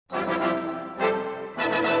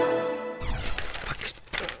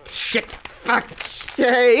shit, fuck,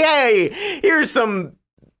 hey, here's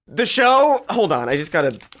the show. Hold on, I just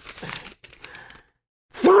gotta...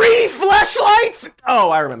 3 fleshlights?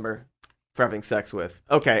 Oh, I remember. For having sex with.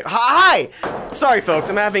 Okay, hi! Sorry, folks,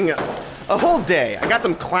 I'm having a whole day. I got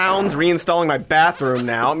some clowns reinstalling my bathroom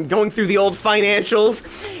now. I'm going through the old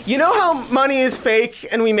financials. You know how money is fake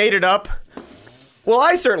and we made it up? Well,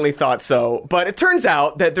 I certainly thought so, but it turns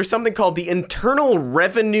out that there's something called the Internal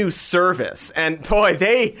Revenue Service, and boy,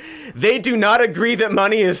 they do not agree that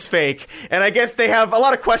money is fake, and I guess they have a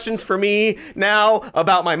lot of questions for me now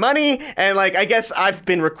about my money, and I guess I've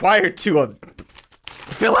been required to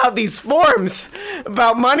fill out these forms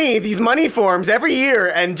about money, these money forms every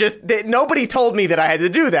year, and nobody told me that I had to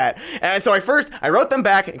do that. And so I wrote them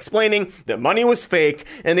back explaining that money was fake,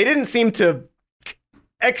 and they didn't seem to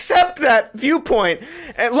accept that viewpoint.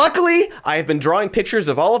 And luckily, I have been drawing pictures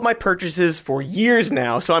of all of my purchases for years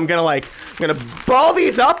now, so I'm gonna ball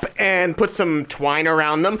these up and put some twine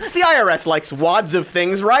around them. The IRS likes wads of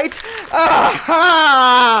things, right?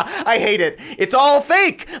 I hate it. It's all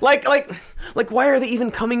fake. Why are they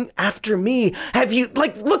even coming after me? Have you,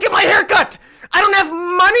 look at my haircut! I don't have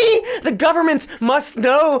money! The government must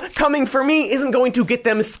know coming for me isn't going to get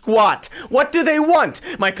them squat. What do they want?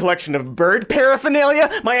 My collection of bird paraphernalia?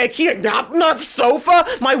 My IKEA Knopf sofa?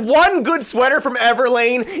 My one good sweater from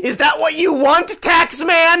Everlane? Is that what you want, tax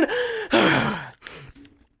man?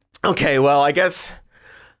 Okay, well, I guess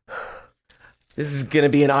this is gonna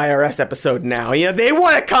be an IRS episode now. Yeah, they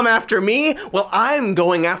want to come after me. Well, I'm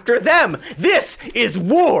going after them. This is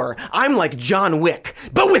war. I'm like John Wick,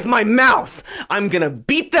 but with my mouth. I'm gonna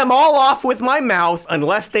beat them all off with my mouth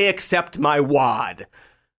unless they accept my wad.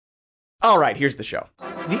 All right, here's the show.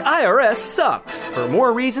 The IRS sucks for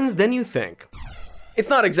more reasons than you think. It's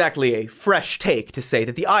not exactly a fresh take to say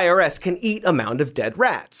that the IRS can eat a mound of dead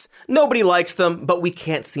rats. Nobody likes them, but we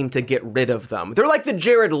can't seem to get rid of them. They're like the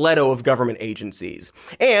Jared Leto of government agencies.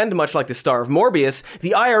 And, much like the star of Morbius,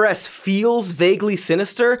 the IRS feels vaguely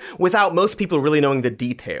sinister without most people really knowing the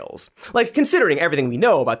details. Considering everything we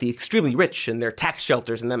know about the extremely rich and their tax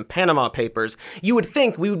shelters and them Panama Papers, you would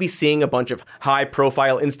think we would be seeing a bunch of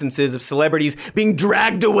high-profile instances of celebrities being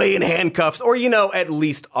dragged away in handcuffs or, at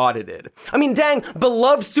least audited. I mean, dang,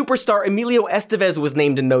 beloved superstar Emilio Estevez was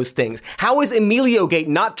named in those things. How is Emilio-gate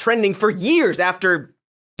not trending for years after...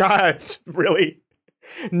 really?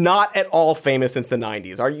 Not at all famous since the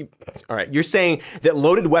 90s. Are you... All right, you're saying that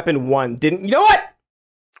Loaded Weapon 1 didn't... You know what?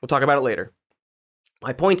 We'll talk about it later.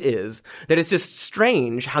 My point is that it's just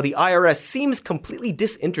strange how the IRS seems completely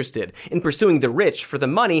disinterested in pursuing the rich for the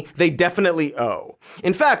money they definitely owe.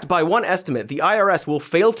 In fact, by one estimate, the IRS will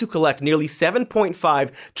fail to collect nearly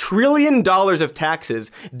 $7.5 trillion of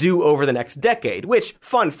taxes due over the next decade, which,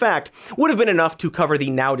 fun fact, would have been enough to cover the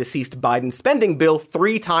now-deceased Biden spending bill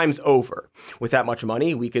 3 times over. With that much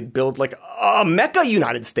money, we could build a Mecca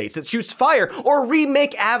United States that shoots fire, or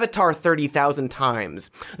remake Avatar 30,000 times.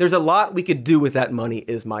 There's a lot we could do with that money,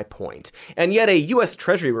 is my point. And yet a U.S.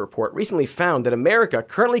 Treasury report recently found that America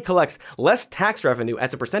currently collects less tax revenue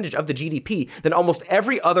as a percentage of the GDP than almost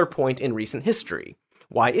every other point in recent history.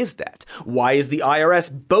 Why is that? Why is the IRS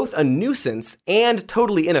both a nuisance and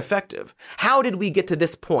totally ineffective? How did we get to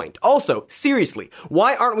this point? Also, seriously,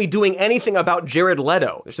 why aren't we doing anything about Jared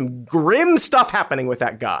Leto? There's some grim stuff happening with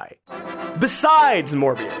that guy. Besides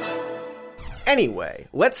Morbius. Anyway,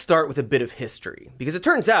 let's start with a bit of history, because it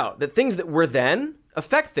turns out that things that were then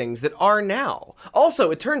affect things that are now.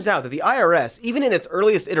 Also, it turns out that the IRS, even in its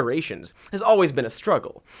earliest iterations, has always been a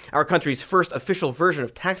struggle. Our country's first official version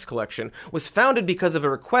of tax collection was founded because of a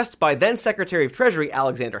request by then Secretary of Treasury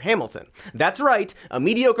Alexander Hamilton. That's right, a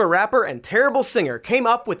mediocre rapper and terrible singer came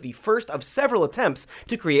up with the first of several attempts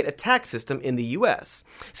to create a tax system in the US.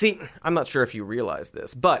 See, I'm not sure if you realize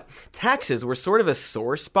this, but taxes were sort of a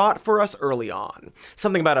sore spot for us early on.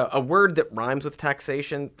 Something about a word that rhymes with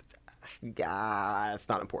taxation. It's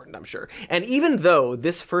not important, I'm sure. And even though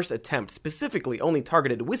this first attempt specifically only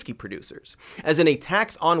targeted whiskey producers, as in a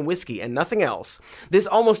tax on whiskey and nothing else, this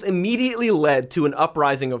almost immediately led to an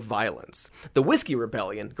uprising of violence. The Whiskey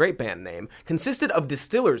Rebellion, great band name, consisted of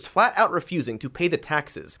distillers flat out refusing to pay the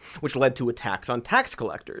taxes, which led to a tax on tax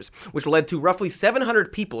collectors, which led to roughly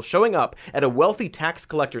 700 people showing up at a wealthy tax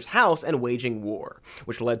collector's house and waging war,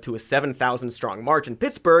 which led to a 7,000 strong march in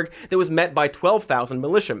Pittsburgh that was met by 12,000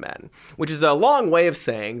 militiamen. Which is a long way of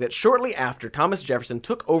saying that shortly after Thomas Jefferson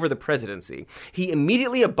took over the presidency, he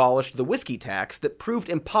immediately abolished the whiskey tax that proved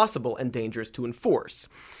impossible and dangerous to enforce.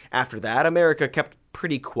 After that, America kept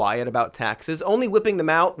pretty quiet about taxes, only whipping them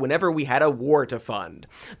out whenever we had a war to fund.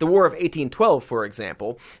 The War of 1812, for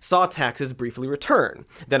example, saw taxes briefly return.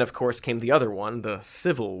 Then, of course, came the other one, the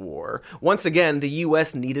Civil War. Once again, the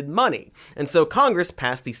U.S. needed money, and so Congress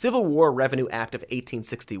passed the Civil War Revenue Act of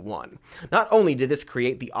 1861. Not only did this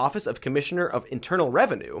create the Office of Commissioner of Internal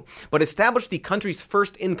Revenue, but established the country's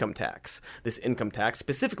first income tax. This income tax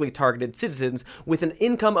specifically targeted citizens with an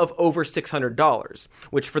income of over $600,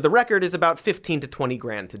 which for the record is about 15 to 20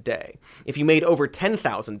 grand today. If you made over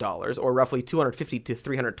 $10,000, or roughly 250 to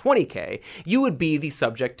 320K, you would be the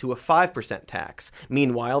subject to a 5% tax.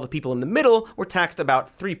 Meanwhile, the people in the middle were taxed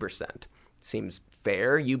about 3%. Seems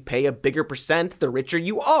fair. You pay a bigger percent the richer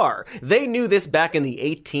you are. They knew this back in the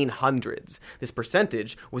 1800s. This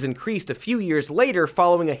percentage was increased a few years later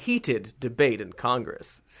following a heated debate in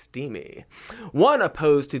Congress. Steamy. One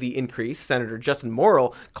opposed to the increase, Senator Justin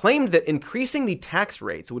Morrill, claimed that increasing the tax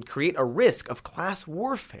rates would create a risk of class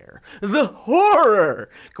warfare. The horror!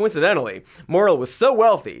 Coincidentally, Morrill was so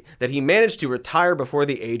wealthy that he managed to retire before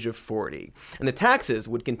the age of 40, and the taxes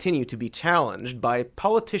would continue to be challenged by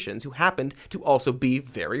politicians who happened to also be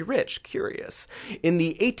very rich. Curious. In the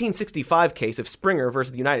 1865 case of Springer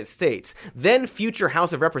versus the United States, then future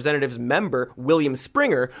House of Representatives member William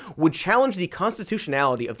Springer would challenge the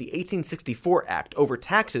constitutionality of the 1864 Act over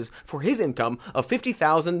taxes for his income of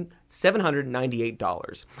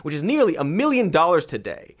 $50,798, which is nearly $1 million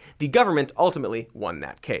today. The government ultimately won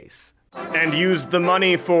that case. And used the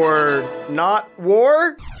money for not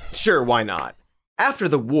war? Sure, why not? After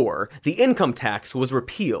the war, the income tax was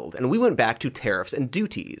repealed, and we went back to tariffs and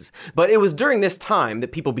duties. But it was during this time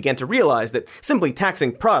that people began to realize that simply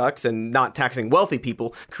taxing products and not taxing wealthy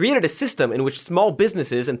people created a system in which small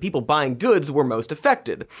businesses and people buying goods were most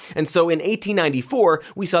affected. And so in 1894,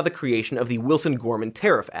 we saw the creation of the Wilson-Gorman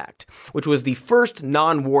Tariff Act, which was the first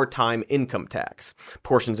non-wartime income tax.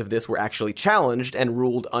 Portions of this were actually challenged and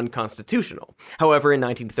ruled unconstitutional. However, in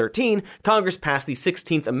 1913, Congress passed the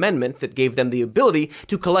 16th Amendment that gave them the ability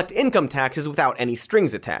to collect income taxes without any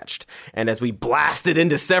strings attached. And as we blasted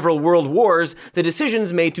into several world wars, the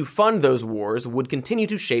decisions made to fund those wars would continue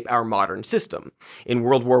to shape our modern system. In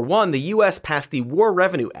World War I, the U.S. passed the War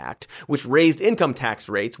Revenue Act, which raised income tax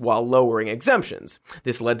rates while lowering exemptions.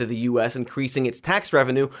 This led to the U.S. increasing its tax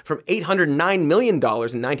revenue from $809 million in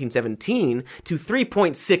 1917 to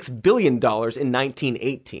 $3.6 billion in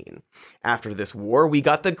 1918. After this war, we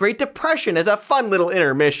got the Great Depression as a fun little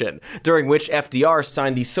intermission, during which FDR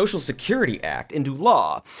signed the Social Security Act into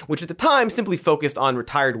law, which at the time simply focused on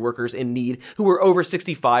retired workers in need who were over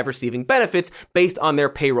 65 receiving benefits based on their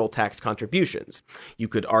payroll tax contributions. You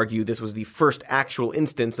could argue this was the first actual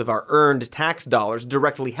instance of our earned tax dollars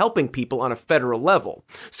directly helping people on a federal level.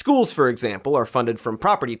 Schools, for example, are funded from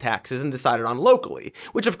property taxes and decided on locally,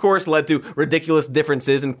 which of course led to ridiculous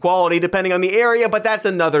differences in quality depending on the area, but that's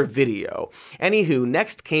another video. Anywho,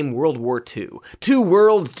 next came World War II. Two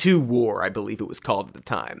World, Two War, I believe it was called at the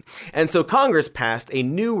time. And so Congress passed a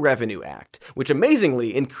new Revenue Act, which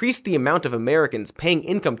amazingly increased the amount of Americans paying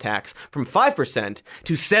income tax from 5%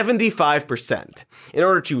 to 75%. In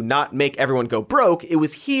order to not make everyone go broke, it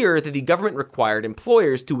was here that the government required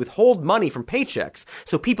employers to withhold money from paychecks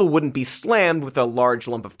so people wouldn't be slammed with a large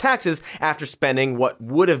lump of taxes after spending what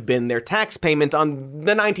would have been their tax payment on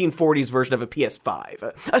the 1940s version of a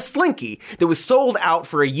PS5. A Slinky that was sold out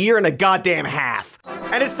for a year and a goddamn half.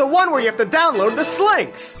 And it's the one where you have to download the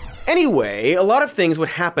Slinks. Anyway, a lot of things would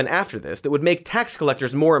happen after this that would make tax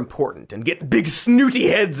collectors more important and get big snooty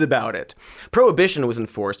heads about it. Prohibition was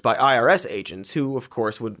enforced by IRS agents who, of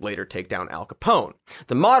course, would later take down Al Capone.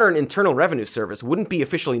 The modern Internal Revenue Service wouldn't be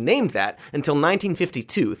officially named that until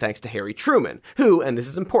 1952 thanks to Harry Truman, who, and this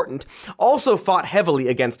is important, also fought heavily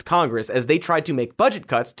against Congress as they tried to make budget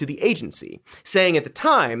cuts to the agency, saying at the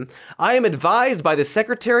time, "I am advised by the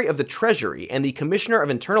Secretary of the Treasury and the Commissioner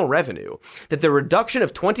of Internal Revenue that the reduction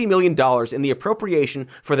of $20 million in the appropriation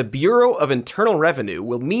for the Bureau of Internal Revenue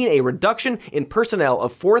will mean a reduction in personnel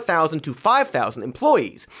of 4,000 to 5,000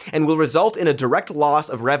 employees and will result in a direct loss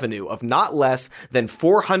of revenue of not less than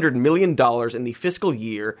 $400 million in the fiscal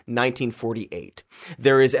year 1948.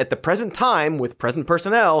 There is at the present time, with present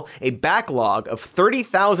personnel, a backlog of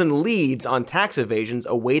 30,000 leads on tax evasions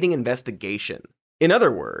awaiting investigation." In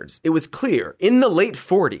other words, it was clear in the late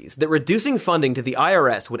 40s that reducing funding to the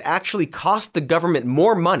IRS would actually cost the government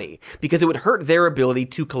more money because it would hurt their ability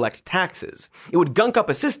to collect taxes. It would gunk up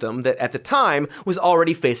a system that at the time was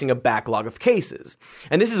already facing a backlog of cases.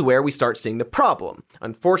 And this is where we start seeing the problem.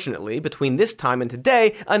 Unfortunately, between this time and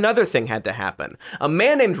today, another thing had to happen. A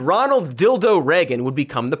man named Ronald Dildo Reagan would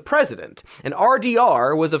become the president. And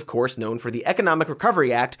RDR was of course known for the Economic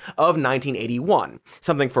Recovery Act of 1981,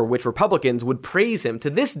 something for which Republicans would praise him to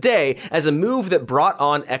this day as a move that brought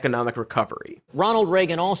on economic recovery. Ronald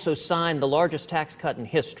Reagan also signed the largest tax cut in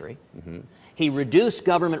history. He reduced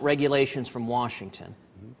government regulations from Washington.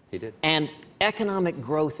 He did. And economic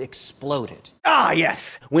growth exploded. Ah,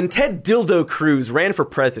 yes. When Ted Dildo Cruz ran for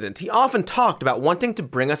president, he often talked about wanting to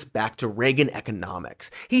bring us back to Reagan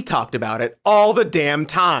economics. He talked about it all the damn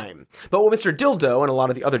time. But what Mr. Dildo and a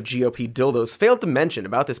lot of the other GOP dildos failed to mention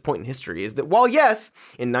about this point in history is that while yes,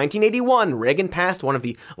 in 1981, Reagan passed one of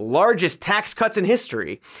the largest tax cuts in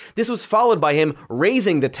history, this was followed by him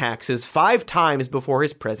raising the taxes 5 times before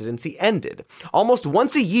his presidency ended. Almost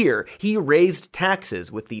once a year, he raised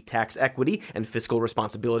taxes with the Tax Equity and Fiscal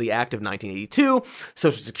Responsibility Act of 1982,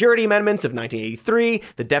 Social Security Amendments of 1983,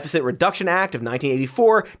 the Deficit Reduction Act of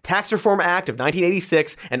 1984, Tax Reform Act of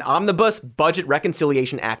 1986, and Omnibus Budget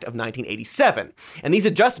Reconciliation Act of 1987. And these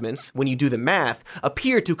adjustments, when you do the math,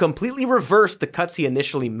 appear to completely reverse the cuts he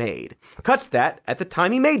initially made. Cuts that, at the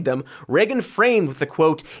time he made them, Reagan framed with the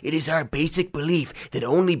quote, "It is our basic belief that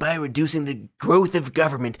only by reducing the growth of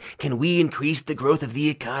government can we increase the growth of the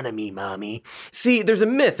economy, mommy." See, there's a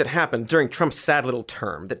myth that happened during Trump's sad little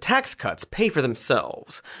term that tax cuts pay for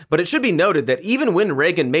themselves. But it should be noted that even when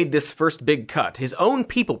Reagan made this first big cut, his own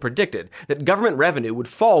people predicted that government revenue would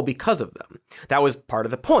fall because of them. That was part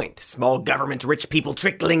of the point. Small government, rich people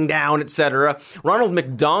trickling down, etc. Ronald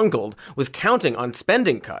McDonald was counting on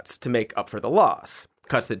spending cuts to make up for the loss.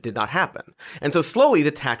 Cuts that did not happen. And so slowly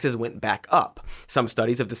the taxes went back up. Some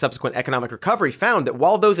studies of the subsequent economic recovery found that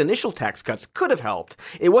while those initial tax cuts could have helped,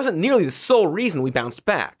 it wasn't nearly the sole reason we bounced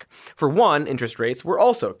back. For one, interest rates were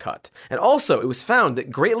also cut. And also it was found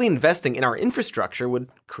that greatly investing in our infrastructure would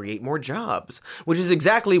create more jobs, which is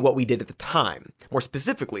exactly what we did at the time. More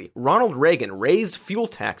specifically, Ronald Reagan raised fuel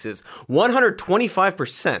taxes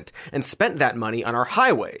 125% and spent that money on our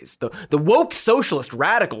highways. The woke socialist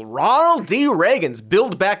radical Ronald D. Reagan's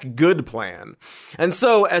Build Back Good plan. And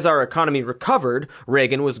so, as our economy recovered,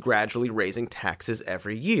 Reagan was gradually raising taxes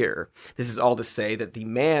every year. This is all to say that the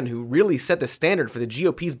man who really set the standard for the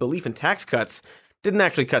GOP's belief in tax cuts didn't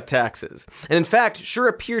actually cut taxes, and in fact sure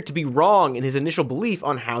appeared to be wrong in his initial belief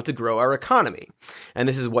on how to grow our economy. And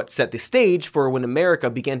this is what set the stage for when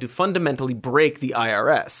America began to fundamentally break the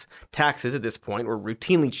IRS. Taxes at this point were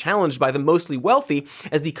routinely challenged by the mostly wealthy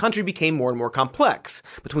as the country became more and more complex.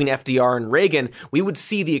 Between FDR and Reagan, we would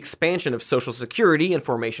see the expansion of Social Security and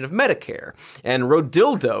formation of Medicare. And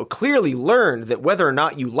Rodildo clearly learned that whether or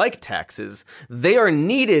not you like taxes, they are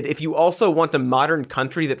needed if you also want a modern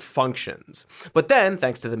country that functions. But then,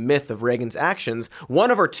 thanks to the myth of Reagan's actions,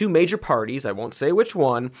 one of our 2 major parties, I won't say which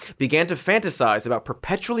one, began to fantasize about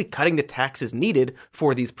perpetually cutting the taxes needed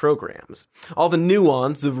for these programs. All the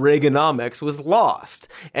nuance of Reaganomics was lost,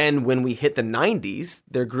 and when we hit the 90s,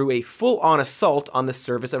 there grew a full-on assault on the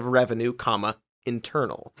service of revenue,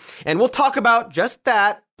 internal. And we'll talk about just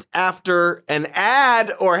that after an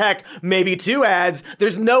ad, or heck, maybe 2 ads.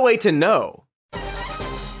 There's no way to know.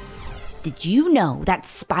 Did you know that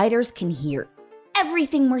spiders can hear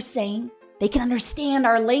everything we're saying? They can understand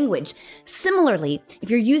our language. Similarly,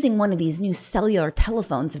 if you're using one of these new cellular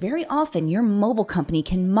telephones, very often your mobile company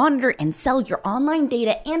can monitor and sell your online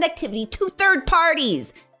data and activity to third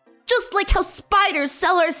parties. Just like how spiders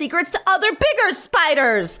sell our secrets to other bigger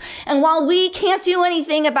spiders. And while we can't do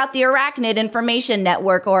anything about the Arachnid Information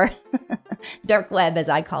Network, or dark web as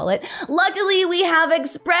I call it, luckily we have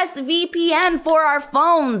ExpressVPN for our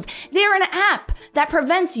phones. They're an app that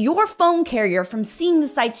prevents your phone carrier from seeing the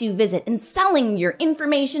sites you visit and selling your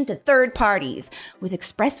information to third parties. With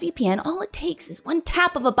ExpressVPN, all it takes is one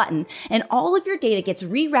tap of a button and all of your data gets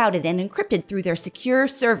rerouted and encrypted through their secure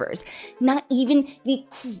servers. Not even the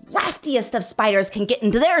craftiest of spiders can get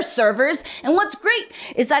into their servers. And what's great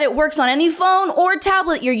is that it works on any phone or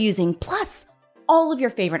tablet you're using, plus all of your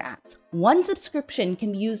favorite apps. One subscription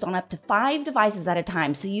can be used on up to 5 devices at a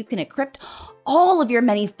time, so you can encrypt all of your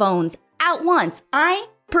many phones at once. I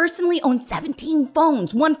personally own 17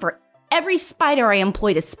 phones, one for every spider I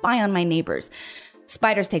employ to spy on my neighbors.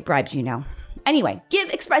 Spiders take bribes, you know. Anyway, give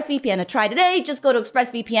ExpressVPN a try today. Just go to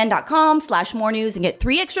expressvpn.com/more news and get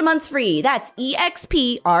 3 extra months free. That's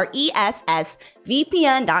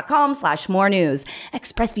EXPRESSVPN.com/more news.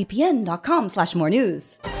 expressvpn.com/more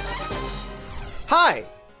news. Hi,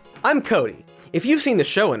 I'm Cody. If you've seen the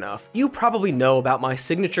show enough, you probably know about my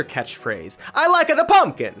signature catchphrase, I like the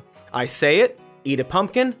pumpkin. I say it, eat a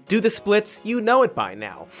pumpkin, do the splits, you know it by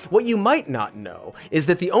now. What you might not know is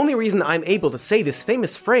that the only reason I'm able to say this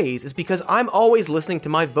famous phrase is because I'm always listening to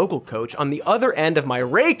my vocal coach on the other end of my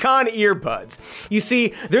Raycon earbuds. You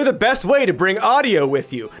see, they're the best way to bring audio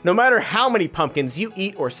with you, no matter how many pumpkins you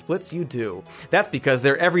eat or splits you do. That's because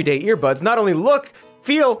their everyday earbuds not only look,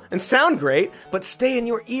 feel, and sound great, but stay in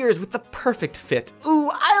your ears with the perfect fit. Ooh,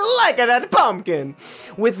 I like that pumpkin!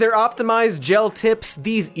 With their optimized gel tips,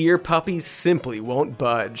 these ear puppies simply won't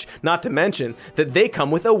budge. Not to mention that they come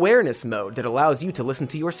with awareness mode that allows you to listen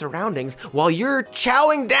to your surroundings while you're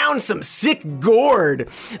chowing down some sick gourd.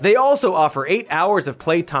 They also offer 8 hours of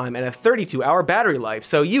playtime and a 32-hour battery life,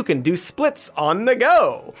 so you can do splits on the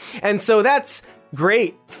go. And so that's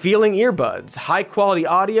great feeling earbuds, high quality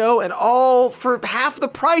audio, and all for half the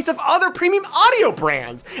price of other premium audio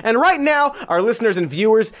brands. And right now, our listeners and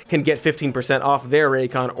viewers can get 15% off their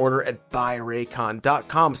Raycon order at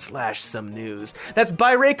buyraycon.com/somenews. That's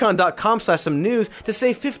buyraycon.com/somenews to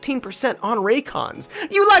save 15% on Raycons.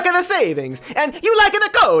 You like the savings, and you like the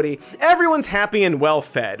Cody. Everyone's happy and well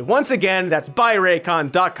fed. Once again, that's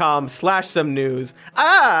buyraycon.com/somenews.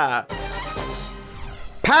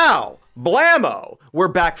 Pow! Blammo! We're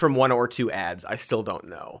back from 1 or 2 ads, I still don't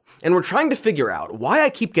know. And we're trying to figure out why I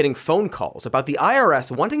keep getting phone calls about the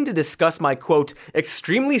IRS wanting to discuss my, quote,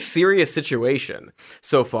 extremely serious situation.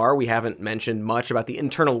 So far, we haven't mentioned much about the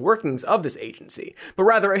internal workings of this agency, but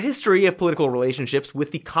rather a history of political relationships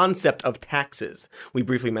with the concept of taxes. We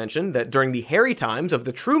briefly mentioned that during the hairy times of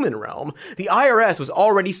the Truman realm, the IRS was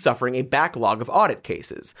already suffering a backlog of audit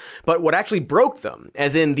cases. But what actually broke them,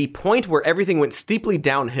 as in the point where everything went steeply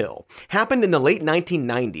downhill, happened in the late 1990s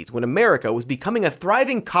when America was becoming a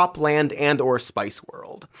thriving copland and or spice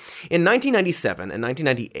world. In 1997 and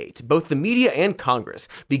 1998, both the media and Congress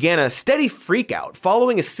began a steady freakout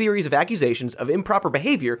following a series of accusations of improper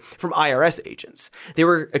behavior from IRS agents. They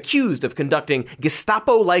were accused of conducting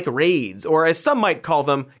Gestapo-like raids, or as some might call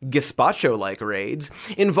them, gazpacho-like raids,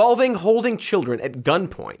 involving holding children at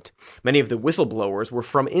gunpoint. Many of the whistleblowers were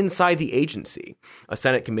from inside the agency. A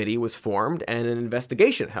Senate committee was formed and an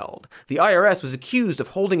investigation held. The IRS was accused of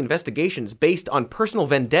holding investigations based on personal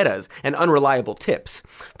vendettas and unreliable tips.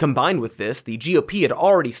 Combined with this, the GOP had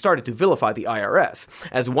already started to vilify the IRS,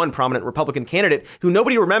 as one prominent Republican candidate, who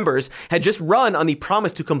nobody remembers, had just run on the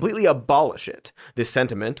promise to completely abolish it. This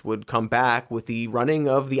sentiment would come back with the running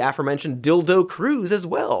of the aforementioned Dildo Cruise as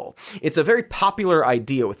well. It's a very popular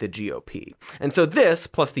idea with the GOP. And so this,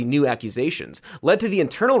 plus the new accusations, led to the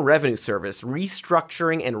Internal Revenue Service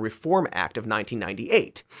Restructuring and Reform Act of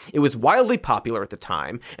 1998. It was wildly popular at the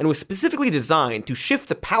time and was specifically designed to shift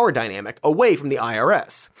the power dynamic away from the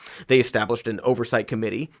IRS. They established an oversight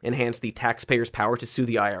committee, enhanced the taxpayer's power to sue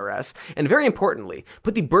the IRS, and very importantly,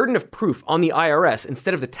 put the burden of proof on the IRS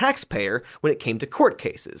instead of the taxpayer when it came to court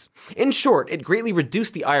cases. In short, it greatly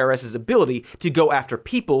reduced the IRS's ability to go after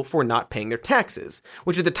people for not paying their taxes,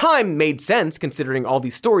 which at the time made sense considering all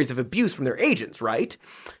these stories of abuse from their agents, right?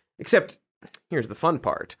 Except, here's the fun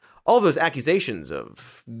part. All those accusations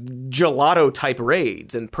of gelato-type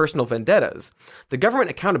raids and personal vendettas, the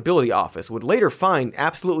Government Accountability Office would later find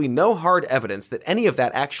absolutely no hard evidence that any of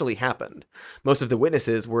that actually happened. Most of the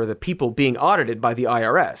witnesses were the people being audited by the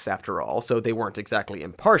IRS, after all, so they weren't exactly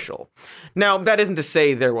impartial. Now, that isn't to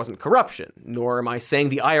say there wasn't corruption, nor am I saying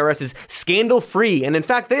the IRS is scandal-free, and in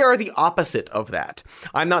fact, they are the opposite of that.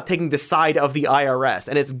 I'm not taking the side of the IRS,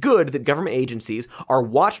 and it's good that government agencies are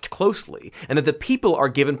watched closely, and that the people are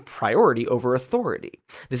given priority over authority.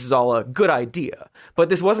 This is all a good idea, but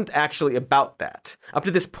this wasn't actually about that. Up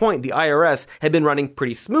to this point, the IRS had been running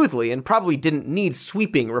pretty smoothly and probably didn't need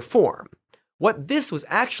sweeping reform. What this was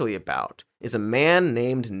actually about is a man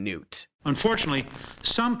named Newt. Unfortunately,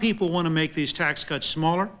 some people want to make these tax cuts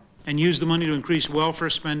smaller and use the money to increase welfare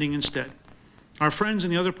spending instead. Our friends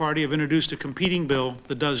in the other party have introduced a competing bill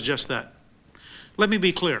that does just that. Let me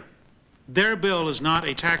be clear. Their bill is not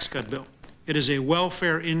a tax cut bill. It is a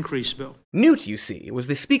welfare increase bill. Newt, you see, was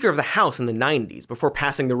the Speaker of the House in the 90s before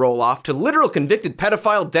passing the role off to literal convicted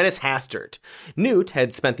pedophile Dennis Hastert. Newt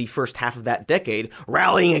had spent the first half of that decade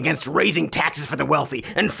rallying against raising taxes for the wealthy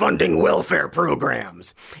and funding welfare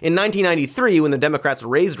programs. In 1993, when the Democrats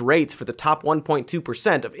raised rates for the top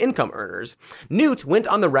 1.2% of income earners, Newt went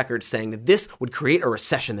on the record saying that this would create a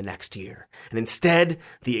recession the next year. And instead,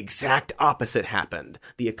 the exact opposite happened.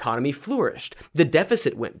 The economy flourished, the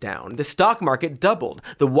deficit went down, the stock market doubled,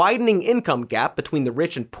 the widening income gap between the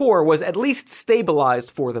rich and poor was at least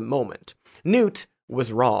stabilized for the moment. Newt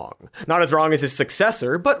was wrong. Not as wrong as his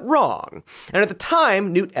successor, but wrong. And at the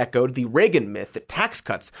time, Newt echoed the Reagan myth that tax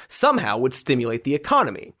cuts somehow would stimulate the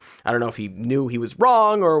economy. I don't know if he knew he was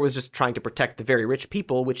wrong or was just trying to protect the very rich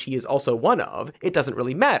people, which he is also one of. It doesn't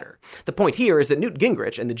really matter. The point here is that Newt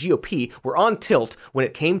Gingrich and the GOP were on tilt when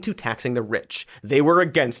it came to taxing the rich. They were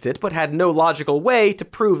against it, but had no logical way to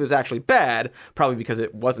prove it was actually bad, probably because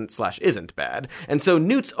it wasn't/isn't bad. And so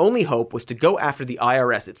Newt's only hope was to go after the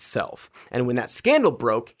IRS itself. And when that scandal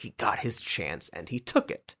broke, he got his chance and he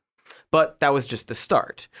took it. But that was just the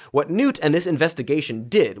start. What Newt and this investigation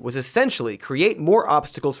did was essentially create more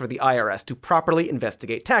obstacles for the IRS to properly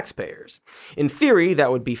investigate taxpayers. In theory,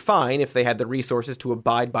 that would be fine if they had the resources to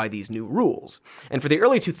abide by these new rules. And for the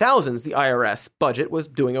early 2000s, the IRS budget was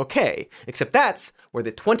doing okay. Except that's where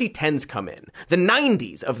the 2010s come in. The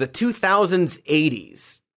 90s of the 2000s,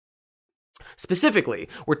 80s. Specifically,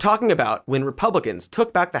 we're talking about when Republicans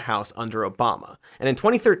took back the House under Obama, and in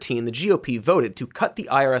 2013, the GOP voted to cut the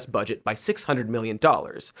IRS budget by $600 million.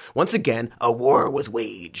 Once again, a war was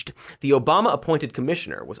waged. The Obama-appointed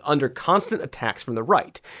commissioner was under constant attacks from the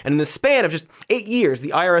right, and in the span of just 8 years,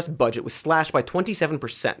 the IRS budget was slashed by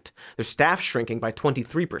 27%, their staff shrinking by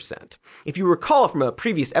 23%. If you recall from a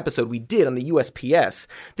previous episode we did on the USPS,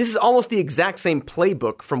 this is almost the exact same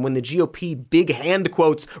playbook from when the GOP big hand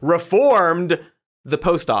quotes reformed the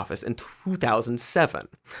post office in 2007.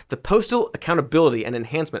 The Postal Accountability and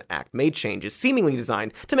Enhancement Act made changes seemingly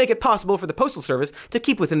designed to make it possible for the Postal Service to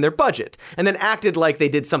keep within their budget, and then acted like they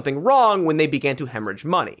did something wrong when they began to hemorrhage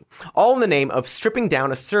money, all in the name of stripping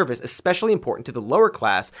down a service especially important to the lower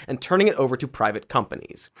class and turning it over to private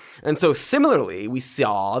companies. And so similarly, we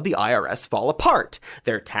saw the IRS fall apart.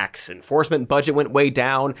 Their tax enforcement budget went way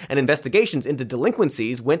down, and investigations into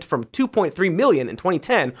delinquencies went from 2.3 million in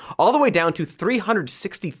 2010 all the way down to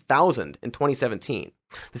 360,000 in 2017.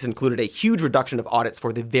 This included a huge reduction of audits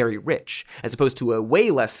for the very rich, as opposed to a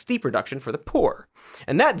way less steep reduction for the poor.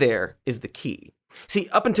 And that there is the key. See,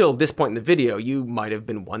 up until this point in the video, you might have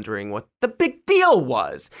been wondering what the big deal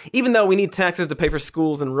was. Even though we need taxes to pay for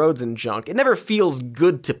schools and roads and junk, it never feels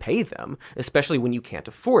good to pay them, especially when you can't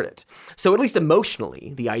afford it. So at least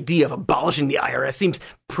emotionally, the idea of abolishing the IRS seems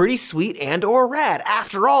pretty sweet and or rad.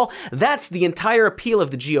 After all, that's the entire appeal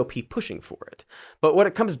of the GOP pushing for it. But what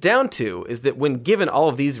it comes down to is that when given all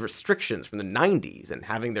of these restrictions from the 90s and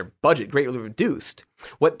having their budget greatly reduced,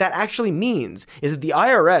 what that actually means is that the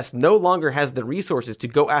IRS no longer has the resources to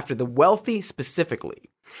go after the wealthy specifically.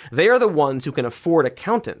 They are the ones who can afford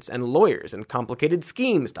accountants and lawyers and complicated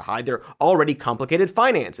schemes to hide their already complicated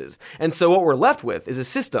finances. And so what we're left with is a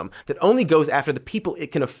system that only goes after the people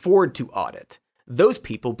it can afford to audit. Those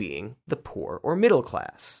people being the poor or middle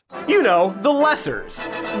class. You know, the lessers,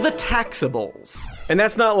 the taxables. And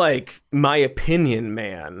that's not like my opinion,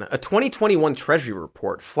 man. A 2021 Treasury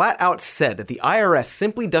report flat out said that the IRS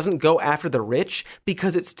simply doesn't go after the rich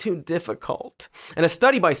because it's too difficult. And a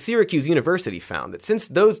study by Syracuse University found that since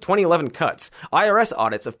those 2011 cuts, IRS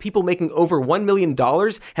audits of people making over $1 million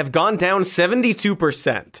have gone down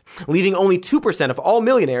 72%, leaving only 2% of all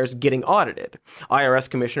millionaires getting audited. IRS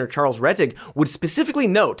Commissioner Charles Rettig would specifically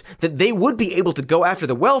note that they would be able to go after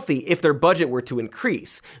the wealthy if their budget were to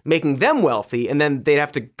increase, making them wealthy, and then they'd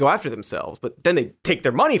have to go after themselves. But then they'd take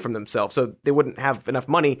their money from themselves, so they wouldn't have enough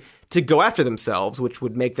money to go after themselves, which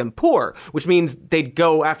would make them poor, which means they'd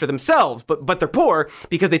go after themselves, but they're poor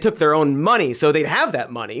because they took their own money, so they'd have that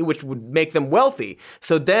money, which would make them wealthy.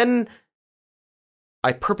 So then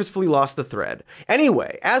I purposefully lost the thread.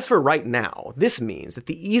 Anyway, as for right now, this means that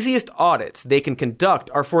the easiest audits they can conduct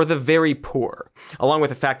are for the very poor, along with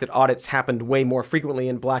the fact that audits happened way more frequently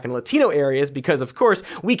in Black and Latino areas because, of course,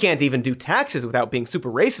 we can't even do taxes without being super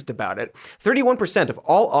racist about it. 31% of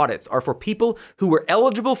all audits are for people who were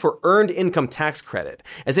eligible for earned income tax credit,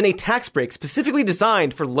 as in a tax break specifically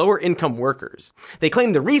designed for lower income workers. They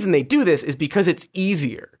claim the reason they do this is because it's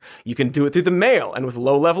easier. You can do it through the mail and with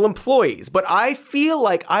low-level employees, but I feel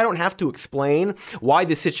like I don't have to explain why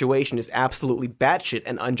this situation is absolutely batshit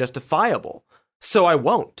and unjustifiable. So I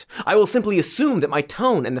won't. I will simply assume that my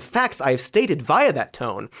tone and the facts I have stated via that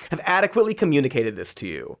tone have adequately communicated this to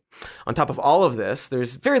you. On top of all of this,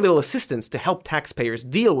 there's very little assistance to help taxpayers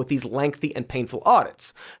deal with these lengthy and painful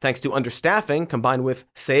audits. Thanks to understaffing combined with,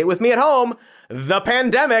 say it with me at home, the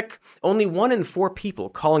pandemic, only 1 in 4 people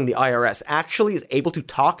calling the IRS actually is able to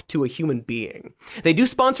talk to a human being. They do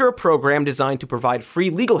sponsor a program designed to provide free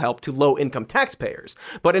legal help to low-income taxpayers,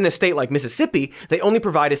 but in a state like Mississippi, they only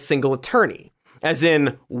provide a single attorney. As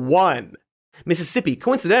in, one. Mississippi,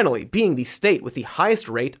 coincidentally, being the state with the highest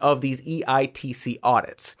rate of these EITC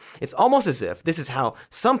audits. It's almost as if this is how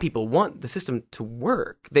some people want the system to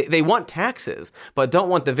work. They want taxes, but don't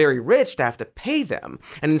want the very rich to have to pay them,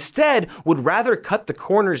 and instead would rather cut the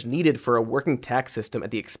corners needed for a working tax system at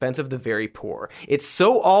the expense of the very poor. It's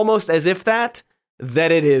so almost as if that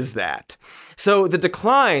it is that. So the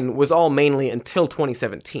decline was all mainly until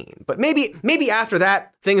 2017. But maybe after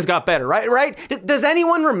that, things got better, right? Does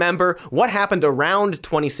anyone remember what happened around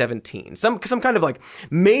 2017? Some kind of like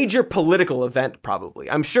major political event, probably.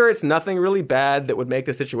 I'm sure it's nothing really bad that would make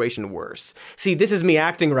the situation worse. See, this is me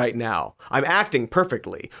acting right now. I'm acting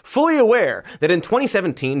perfectly, fully aware that in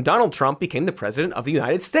 2017, Donald Trump became the president of the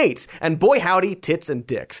United States. And boy howdy, tits and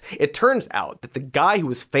dicks. It turns out that the guy who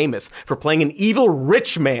was famous for playing an evil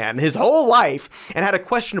rich man his whole life and had a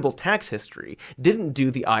questionable tax history didn't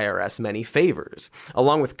do the IRS many favors.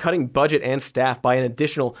 Along with cutting budget and staff by an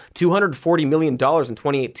additional $240 million in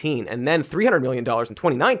 2018 and then $300 million in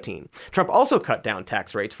 2019, Trump also cut down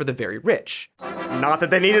tax rates for the very rich. Not that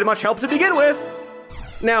they needed much help to begin with.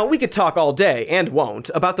 Now, we could talk all day, and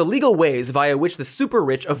won't, about the legal ways via which the super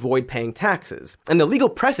rich avoid paying taxes, and the legal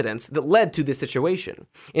precedents that led to this situation.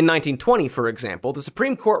 In 1920, for example, the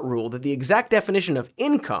Supreme Court ruled that the exact definition of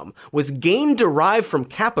income was gain derived from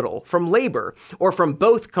capital, from labor, or from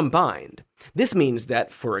both combined. This means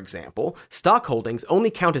that, for example, stock holdings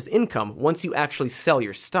only count as income once you actually sell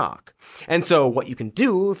your stock. And so what you can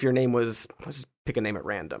do if your name was, let's just pick a name at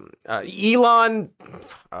random, Elon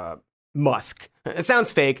Musk. It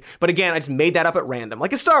sounds fake, but again, I just made that up at random,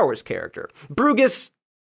 like a Star Wars character. Brugus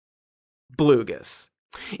Blugus.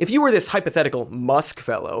 If you were this hypothetical Musk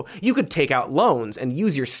fellow, you could take out loans and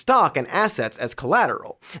use your stock and assets as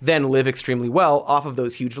collateral, then live extremely well off of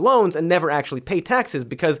those huge loans and never actually pay taxes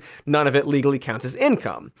because none of it legally counts as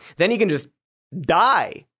income. Then you can just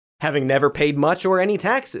die, having never paid much or any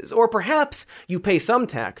taxes. Or perhaps you pay some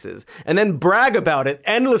taxes and then brag about it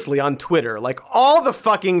endlessly on Twitter, like all the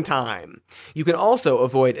fucking time. You can also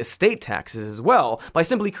avoid estate taxes as well by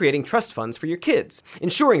simply creating trust funds for your kids,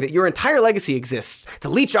 ensuring that your entire legacy exists to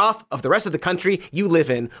leech off of the rest of the country you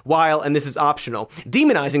live in while, and this is optional,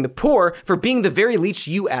 demonizing the poor for being the very leech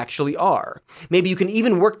you actually are. Maybe you can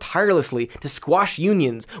even work tirelessly to squash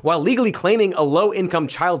unions while legally claiming a low-income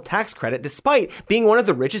child tax credit despite being one of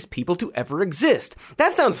the richest people to ever exist.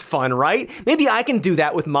 That sounds fun, right? Maybe I can do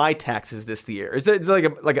that with my taxes this year. Is there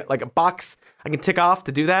like a box I can tick off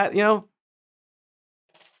to do that, you know?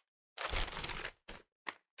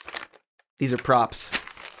 These are props.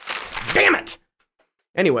 Damn it!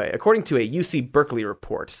 Anyway, according to a UC Berkeley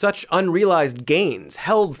report, such unrealized gains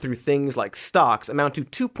held through things like stocks amount to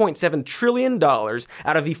 $2.7 trillion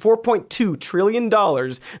out of the $4.2 trillion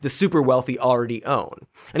the super wealthy already own.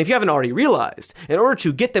 And if you haven't already realized, in order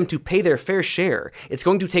to get them to pay their fair share, it's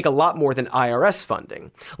going to take a lot more than IRS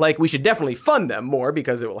funding. Like, we should definitely fund them more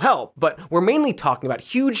because it will help, but we're mainly talking about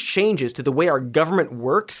huge changes to the way our government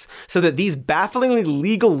works so that these bafflingly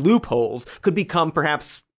legal loopholes could become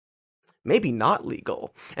perhaps maybe not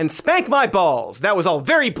legal. And spank my balls! That was all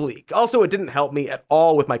very bleak. Also, it didn't help me at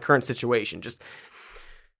all with my current situation. Just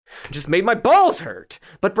made my balls hurt.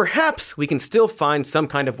 But perhaps we can still find some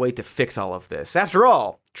kind of way to fix all of this. After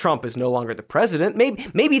all, Trump is no longer the president.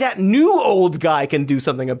 Maybe that new old guy can do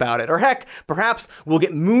something about it. Or heck, perhaps we'll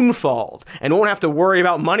get moonfalled and won't have to worry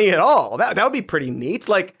about money at all. That would be pretty neat.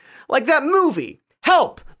 Like that movie.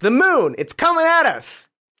 Help! The moon! It's coming at us!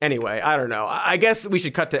 Anyway, I don't know. I guess we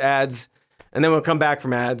should cut to ads, and then we'll come back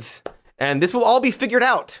from ads, and this will all be figured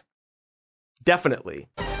out. Definitely.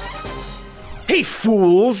 Hey,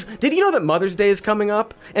 fools! Did you know that Mother's Day is coming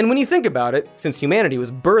up? And when you think about it, since humanity was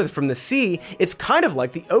birthed from the sea, it's kind of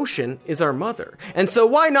like the ocean is our mother. And so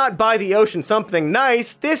why not buy the ocean something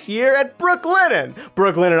nice this year at Brooklinen?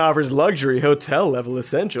 Brooklinen offers luxury hotel-level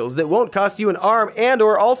essentials that won't cost you an arm and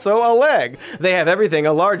or also a leg. They have everything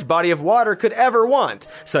a large body of water could ever want,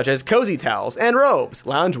 such as cozy towels and robes,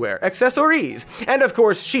 loungewear, accessories, and of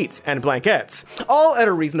course sheets and blankets, all at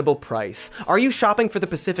a reasonable price. Are you shopping for the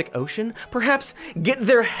Pacific Ocean? Perhaps perhaps get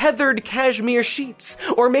their heathered cashmere sheets.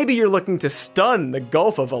 Or maybe you're looking to stun the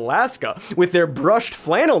Gulf of Alaska with their brushed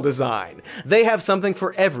flannel design. They have something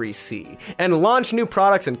for every sea and launch new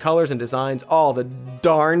products and colors and designs all the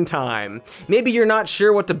darn time. Maybe you're not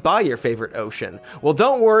sure what to buy your favorite ocean. Well,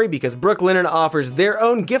 don't worry, because Brooklinen offers their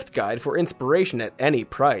own gift guide for inspiration at any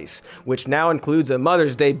price, which now includes a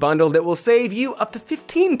Mother's Day bundle that will save you up to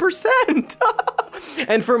 15%.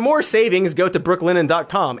 And for more savings, go to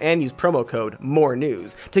brooklinen.com and use promo code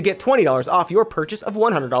MORENEWS to get $20 off your purchase of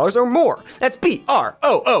 $100 or more. That's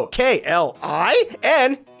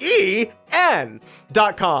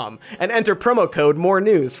BROOKLINEN.com and enter promo code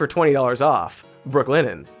MORENEWS for $20 off.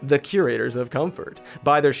 Brooklinen, the curators of comfort.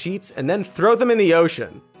 Buy their sheets and then throw them in the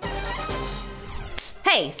ocean.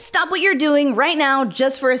 Hey, stop what you're doing right now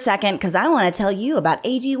just for a second, because I want to tell you about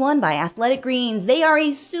AG1 by Athletic Greens. They are a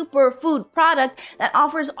superfood product that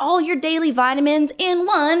offers all your daily vitamins in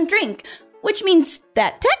one drink, which means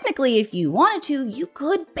that technically, if you wanted to, you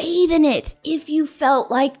could bathe in it if you felt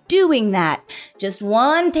like doing that. Just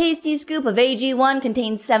one tasty scoop of AG1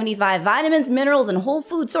 contains 75 vitamins, minerals, and whole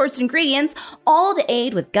food source ingredients, all to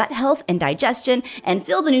aid with gut health and digestion and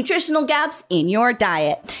fill the nutritional gaps in your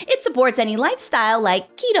diet. It supports any lifestyle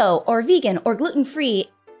like keto or vegan or gluten-free,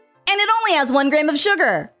 and it only has 1 gram of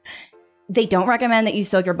sugar. They don't recommend that you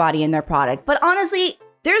soak your body in their product, but honestly,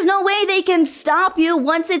 there's no way they can stop you.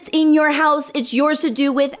 Once it's in your house, it's yours to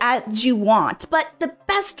do with as you want. But the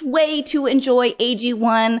best way to enjoy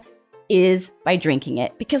AG1 is by drinking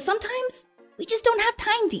it, because sometimes we just don't have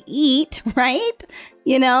time to eat, right?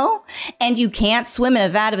 You know? And you can't swim in a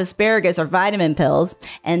vat of asparagus or vitamin pills.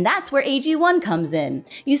 And that's where AG1 comes in.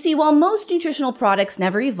 You see, while most nutritional products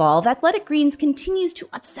never evolve, Athletic Greens continues to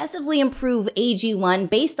obsessively improve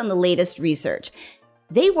AG1 based on the latest research.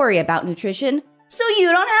 They worry about nutrition, so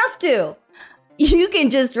you don't have to. You can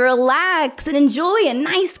just relax and enjoy a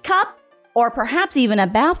nice cup or perhaps even a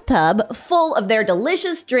bathtub full of their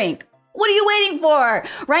delicious drink. What are you waiting for?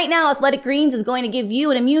 Right now, Athletic Greens is going to give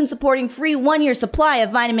you an immune-supporting free 1-year supply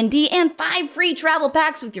of vitamin D and 5 free travel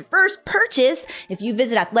packs with your first purchase if you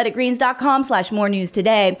visit athleticgreens.com/morenews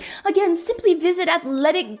today. Again, simply visit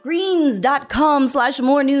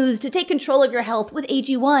athleticgreens.com/morenews to take control of your health with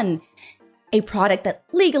AG1. A product that,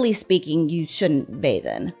 legally speaking, you shouldn't bathe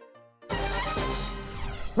in.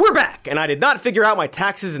 We're back, and I did not figure out my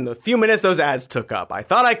taxes in the few minutes those ads took up. I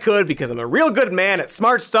thought I could because I'm a real good man at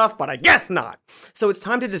smart stuff, but I guess not. So it's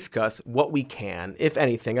time to discuss what we can, if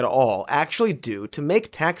anything at all, actually do to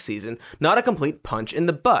make tax season not a complete punch in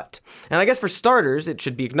the butt. And I guess for starters, it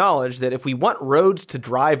should be acknowledged that if we want roads to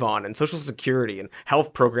drive on and Social Security and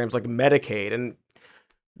health programs like Medicaid and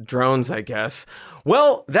drones, I guess,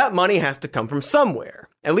 well, that money has to come from somewhere,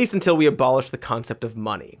 at least until we abolish the concept of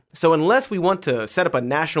money. So unless we want to set up a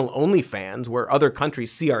national OnlyFans where other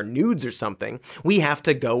countries see our nudes or something, we have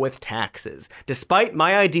to go with taxes, despite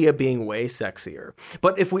my idea being way sexier.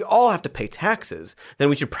 But if we all have to pay taxes, then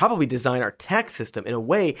we should probably design our tax system in a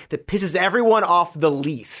way that pisses everyone off the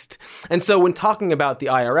least. And so when talking about the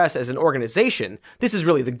IRS as an organization, this is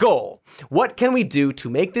really the goal. What can we do to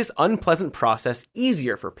make this unpleasant process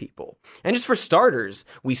easier for people? And just for starters,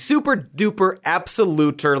 we super duper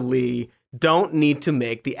absolutely don't need to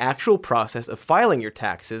make the actual process of filing your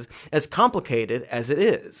taxes as complicated as it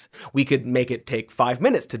is. We could make it take 5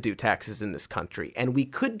 minutes to do taxes in this country, and we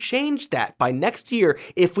could change that by next year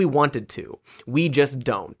if we wanted to. We just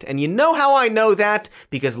don't. And you know how I know that?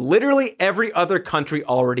 Because literally every other country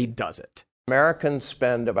already does it. Americans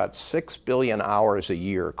spend about 6 billion hours a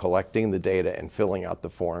year collecting the data and filling out the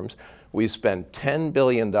forms. We spend $10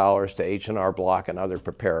 billion to H&R Block and other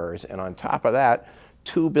preparers, and on top of that,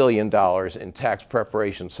 $2 billion in tax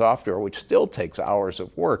preparation software, which still takes hours of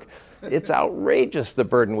work. It's outrageous, the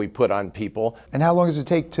burden we put on people. And how long does it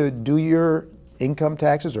take to do your income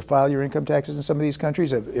taxes or file your income taxes in some of these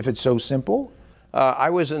countries, if it's so simple? I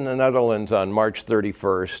was in the Netherlands on March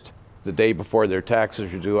 31st, the day before their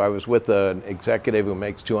taxes are due. I was with an executive who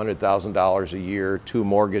makes $200,000 a year, 2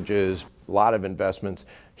 mortgages, a lot of investments.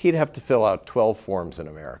 He'd have to fill out 12 forms in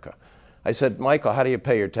America. I said, Michael, how do you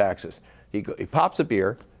pay your taxes? He pops a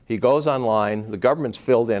beer, he goes online, the government's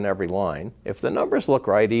filled in every line. If the numbers look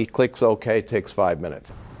right, he clicks OK, it takes 5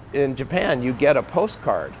 minutes. In Japan, you get a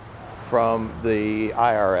postcard from the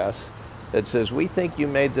IRS that says, we think you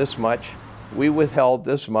made this much, we withheld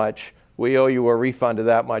this much, we owe you a refund of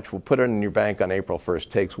that much, we'll put it in your bank on April 1st.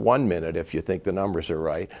 Takes 1 minute if you think the numbers are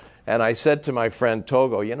right. And I said to my friend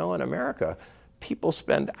Togo, you know, in America, people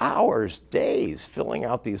spend hours, days filling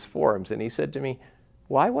out these forms. And he said to me,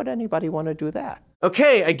 why would anybody want to do that?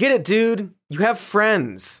 Okay, I get it, dude. You have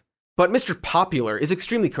friends. But Mr. Popular is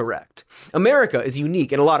extremely correct. America is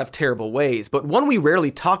unique in a lot of terrible ways, but one we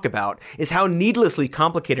rarely talk about is how needlessly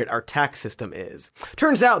complicated our tax system is.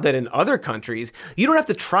 Turns out that in other countries, you don't have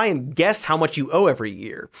to try and guess how much you owe every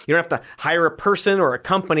year. You don't have to hire a person or a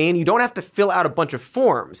company, and you don't have to fill out a bunch of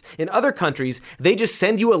forms. In other countries, they just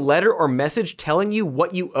send you a letter or message telling you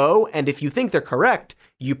what you owe, and if you think they're correct,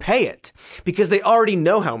 you pay it, because they already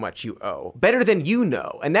know how much you owe, better than you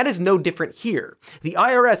know, and that is no different here. The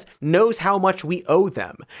IRS knows how much we owe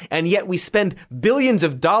them, and yet we spend billions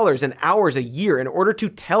of dollars and hours a year in order to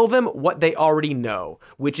tell them what they already know,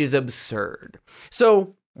 which is absurd.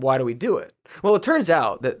 So, why do we do it? Well, it turns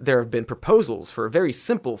out that there have been proposals for very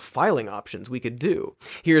simple filing options we could do.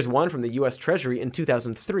 Here's one from the US Treasury in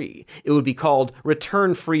 2003. It would be called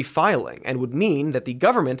return-free filing and would mean that the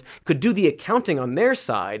government could do the accounting on their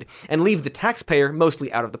side and leave the taxpayer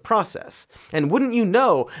mostly out of the process. And wouldn't you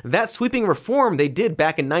know, that sweeping reform they did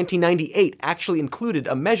back in 1998 actually included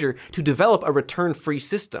a measure to develop a return-free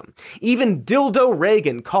system. Even Dildo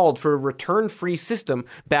Reagan called for a return-free system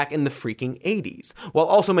back in the freaking 80s, while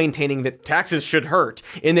also maintaining that taxes should hurt,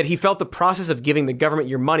 in that he felt the process of giving the government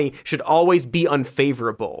your money should always be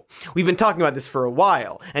unfavorable. We've been talking about this for a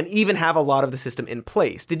while, and even have a lot of the system in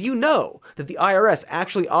place. Did you know that the IRS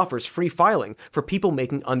actually offers free filing for people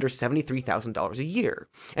making under $73,000 a year?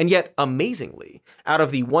 And yet, amazingly, out of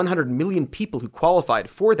the 100 million people who qualified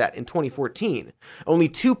for that in 2014, only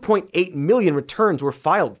 2.8 million returns were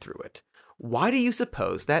filed through it. Why do you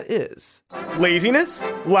suppose that is? Laziness?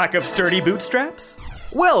 Lack of sturdy bootstraps?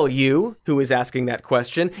 Well, you, who is asking that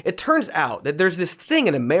question, it turns out that there's this thing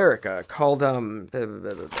in America called,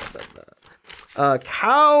 capitalism.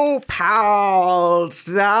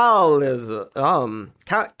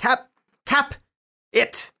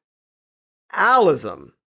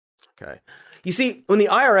 Okay. You see, when the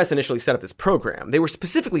IRS initially set up this program, they were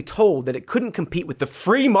specifically told that it couldn't compete with the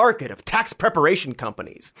free market of tax preparation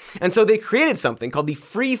companies. And so they created something called the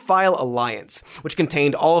Free File Alliance, which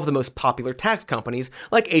contained all of the most popular tax companies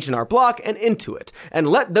like H&R Block and Intuit, and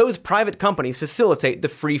let those private companies facilitate the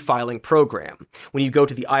free filing program. When you go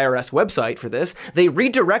to the IRS website for this, they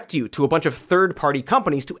redirect you to a bunch of third-party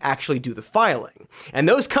companies to actually do the filing. And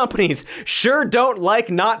those companies sure don't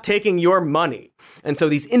like not taking your money. And so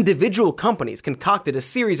these individual companies concocted a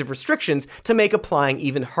series of restrictions to make applying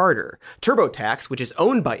even harder. TurboTax, which is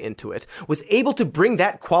owned by Intuit, was able to bring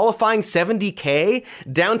that qualifying $70K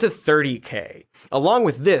down to $30K. Along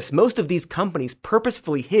with this, most of these companies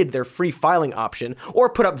purposefully hid their free filing option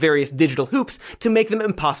or put up various digital hoops to make them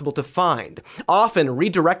impossible to find, often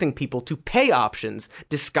redirecting people to pay options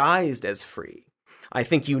disguised as free. I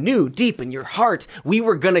think you knew deep in your heart we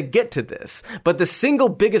were gonna get to this, but the single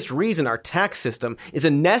biggest reason our tax system is a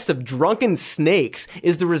nest of drunken snakes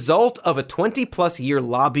is the result of a 20-plus year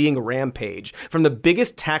lobbying rampage from the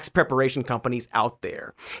biggest tax preparation companies out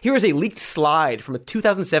there. Here is a leaked slide from a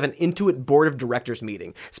 2007 Intuit Board of Directors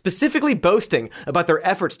meeting, specifically boasting about their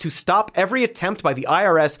efforts to stop every attempt by the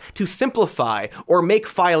IRS to simplify or make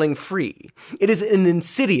filing free. It is an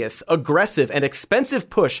insidious, aggressive, and expensive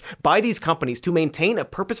push by these companies to maintain a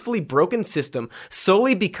purposefully broken system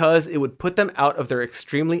solely because it would put them out of their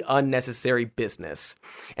extremely unnecessary business.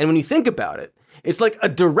 And when you think about it, it's like a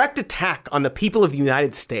direct attack on the people of the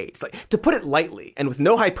United States. Like, to put it lightly and with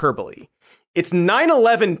no hyperbole, it's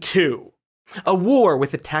 9/11-2. A war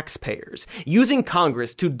with the taxpayers, using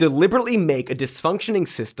Congress to deliberately make a dysfunctioning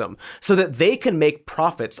system so that they can make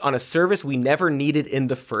profits on a service we never needed in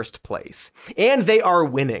the first place. And they are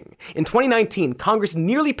winning. In 2019, Congress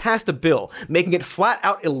nearly passed a bill making it flat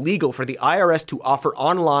out illegal for the IRS to offer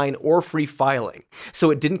online or free filing,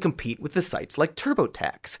 so it didn't compete with the sites like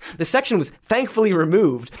TurboTax. The section was thankfully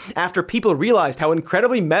removed after people realized how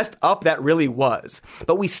incredibly messed up that really was.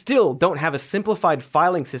 But we still don't have a simplified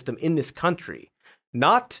filing system in this country.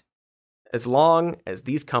 Not as long as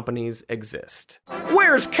these companies exist.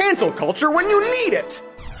 Where's cancel culture when you need it?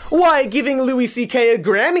 Why, giving Louis C.K. a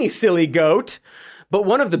Grammy, silly goat? But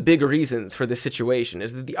one of the big reasons for this situation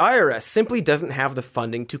is that the IRS simply doesn't have the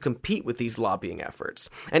funding to compete with these lobbying efforts.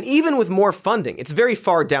 And even with more funding, it's very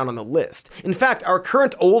far down on the list. In fact, our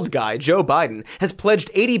current old guy, Joe Biden, has pledged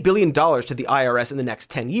 $80 billion to the IRS in the next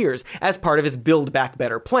 10 years as part of his Build Back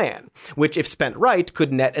Better plan, which, if spent right,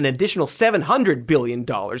 could net an additional $700 billion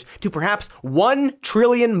to perhaps $1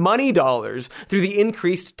 trillion money dollars through the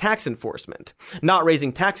increased tax enforcement. Not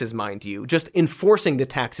raising taxes, mind you, just enforcing the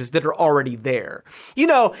taxes that are already there. You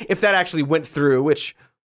know, if that actually went through, which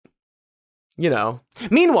You know.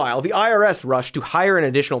 Meanwhile, the IRS rushed to hire an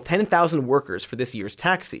additional 10,000 workers for this year's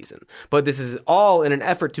tax season. But this is all in an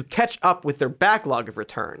effort to catch up with their backlog of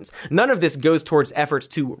returns. None of this goes towards efforts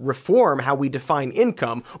to reform how we define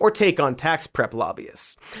income or take on tax prep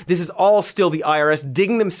lobbyists. This is all still the IRS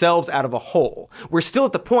digging themselves out of a hole. We're still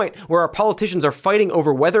at the point where our politicians are fighting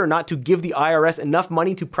over whether or not to give the IRS enough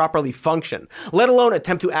money to properly function, let alone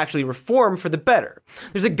attempt to actually reform for the better.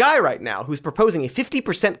 There's a guy right now who's proposing a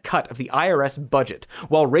 50% cut of the IRS budget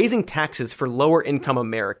while raising taxes for lower income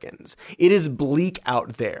Americans. It is bleak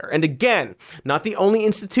out there. And again, not the only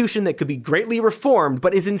institution that could be greatly reformed,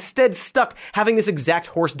 but is instead stuck having this exact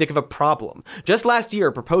horse dick of a problem. Just last year,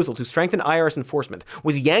 a proposal to strengthen IRS enforcement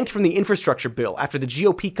was yanked from the infrastructure bill after the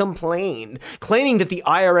GOP complained, claiming that the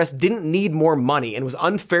IRS didn't need more money and was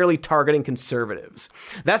unfairly targeting conservatives.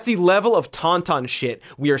 That's the level of tauntaun shit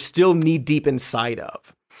we are still knee-deep inside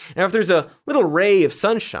of. Now, if there's a little ray of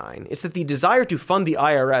sunshine, it's that the desire to fund the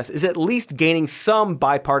IRS is at least gaining some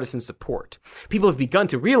bipartisan support. People have begun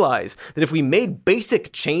to realize that if we made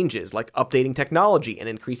basic changes like updating technology and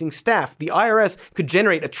increasing staff, the IRS could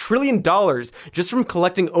generate $1 trillion just from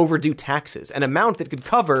collecting overdue taxes, an amount that could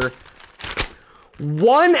cover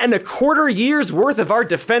 1.25 years worth of our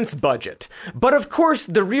defense budget. But of course,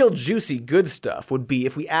 the real juicy good stuff would be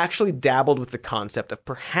if we actually dabbled with the concept of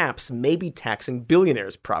perhaps maybe taxing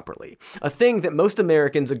billionaires properly, a thing that most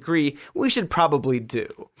Americans agree we should probably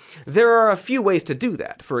do. There are a few ways to do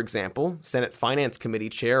that. For example, Senate Finance Committee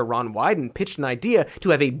Chair Ron Wyden pitched an idea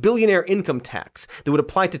to have a billionaire income tax that would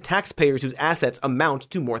apply to taxpayers whose assets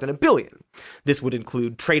amount to more than $1 billion. This would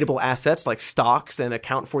include tradable assets like stocks and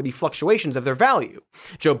account for the fluctuations of their value.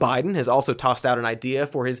 Joe Biden has also tossed out an idea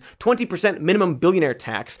for his 20% minimum billionaire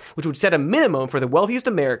tax, which would set a minimum for the wealthiest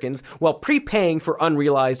Americans while prepaying for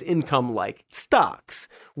unrealized income like stocks.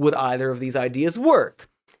 Would either of these ideas work?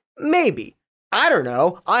 Maybe. I don't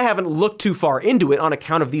know. I haven't looked too far into it on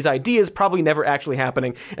account of these ideas probably never actually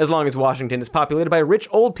happening as long as Washington is populated by rich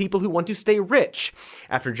old people who want to stay rich.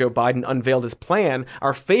 After Joe Biden unveiled his plan,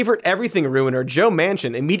 our favorite everything ruiner Joe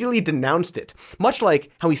Manchin immediately denounced it, much like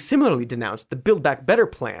how he similarly denounced the Build Back Better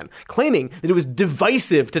plan, claiming that it was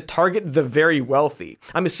divisive to target the very wealthy.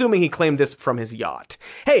 I'm assuming he claimed this from his yacht.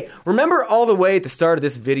 Hey, remember all the way at the start of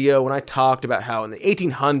this video when I talked about how in the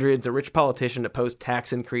 1800s a rich politician opposed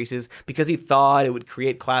tax increases because he thought it would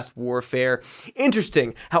create class warfare?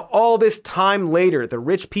 Interesting how all this time later, the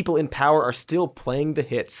rich people in power are still playing the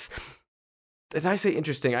hits. Did I say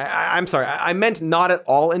interesting? I'm sorry. I meant not at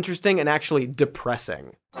all interesting and actually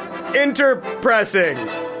depressing. Interpressing!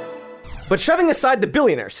 But shoving aside the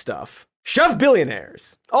billionaire stuff, shove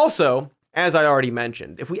billionaires. Also, as I already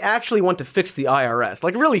mentioned, if we actually want to fix the IRS,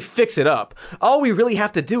 like really fix it up, all we really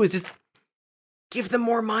have to do is just give them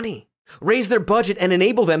more money. Raise their budget and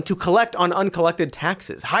enable them to collect on uncollected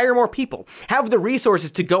taxes, hire more people, have the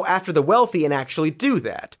resources to go after the wealthy and actually do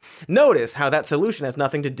that. Notice how that solution has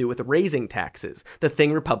nothing to do with raising taxes, the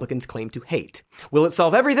thing Republicans claim to hate. Will it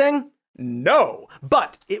solve everything? No,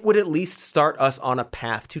 but it would at least start us on a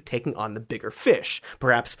path to taking on the bigger fish,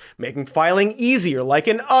 perhaps making filing easier like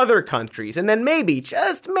in other countries, and then maybe,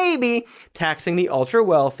 just maybe, taxing the ultra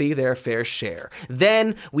wealthy their fair share.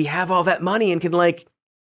 Then we have all that money and can like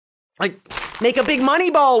make a big money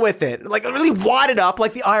ball with it. Like really wad it up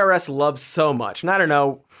like the IRS loves so much. And I don't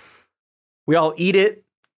know, we all eat it.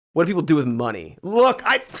 What do people do with money? Look,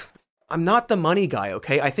 I'm not the money guy,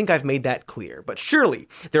 okay? I think I've made that clear. But surely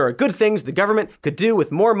there are good things the government could do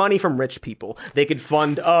with more money from rich people. They could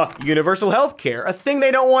fund universal health care, a thing they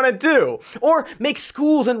don't want to do. Or make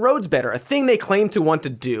schools and roads better, a thing they claim to want to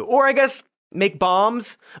do. Or I guess make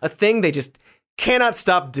bombs, a thing they just cannot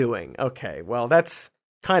stop doing. Okay, well, that's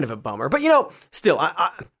kind of a bummer. But, you know, still,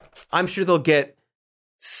 I'm sure they'll get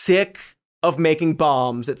sick of making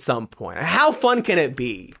bombs at some point. How fun can it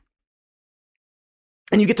be?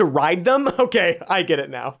 And you get to ride them? Okay, I get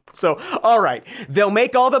it now. So, all right, they'll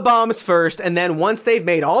make all the bombs first, and then once they've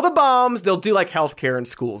made all the bombs, they'll do like healthcare and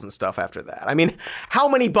schools and stuff after that. I mean, how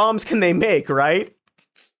many bombs can they make, right?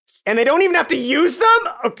 And they don't even have to use them?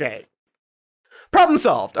 Okay. Problem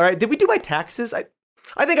solved. All right, did we do my taxes? I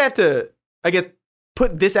think I have to, I guess,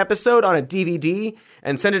 put this episode on a DVD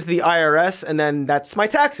and send it to the IRS, and then that's my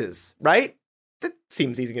taxes, right? That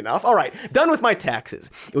seems easy enough. All right, done with my taxes.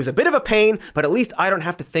 It was a bit of a pain, but at least I don't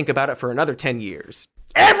have to think about it for another 10 years.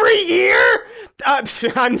 Every year?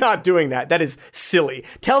 I'm not doing that. That is silly.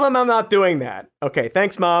 Tell them I'm not doing that. Okay,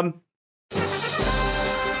 thanks, Mom.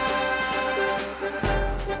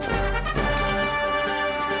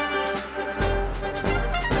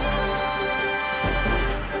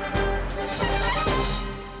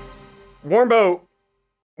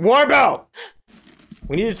 Warmbo!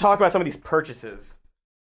 We need to talk about some of these purchases.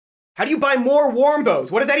 How do you buy more Warmbos?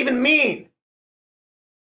 What does that even mean?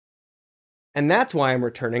 And that's why I'm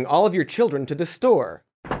returning all of your children to the store.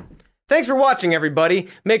 Thanks for watching, everybody.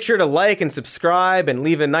 Make sure to like and subscribe and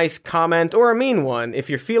leave a nice comment or a mean one if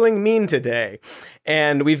you're feeling mean today.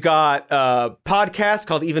 And we've got a podcast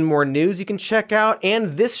called Even More News you can check out,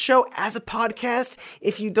 and this show as a podcast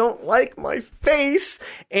if you don't like my face.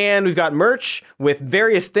 And we've got merch with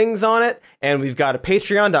various things on it, and we've got a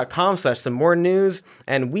patreon.com/some more news,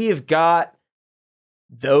 and we've got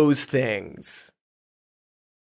those things.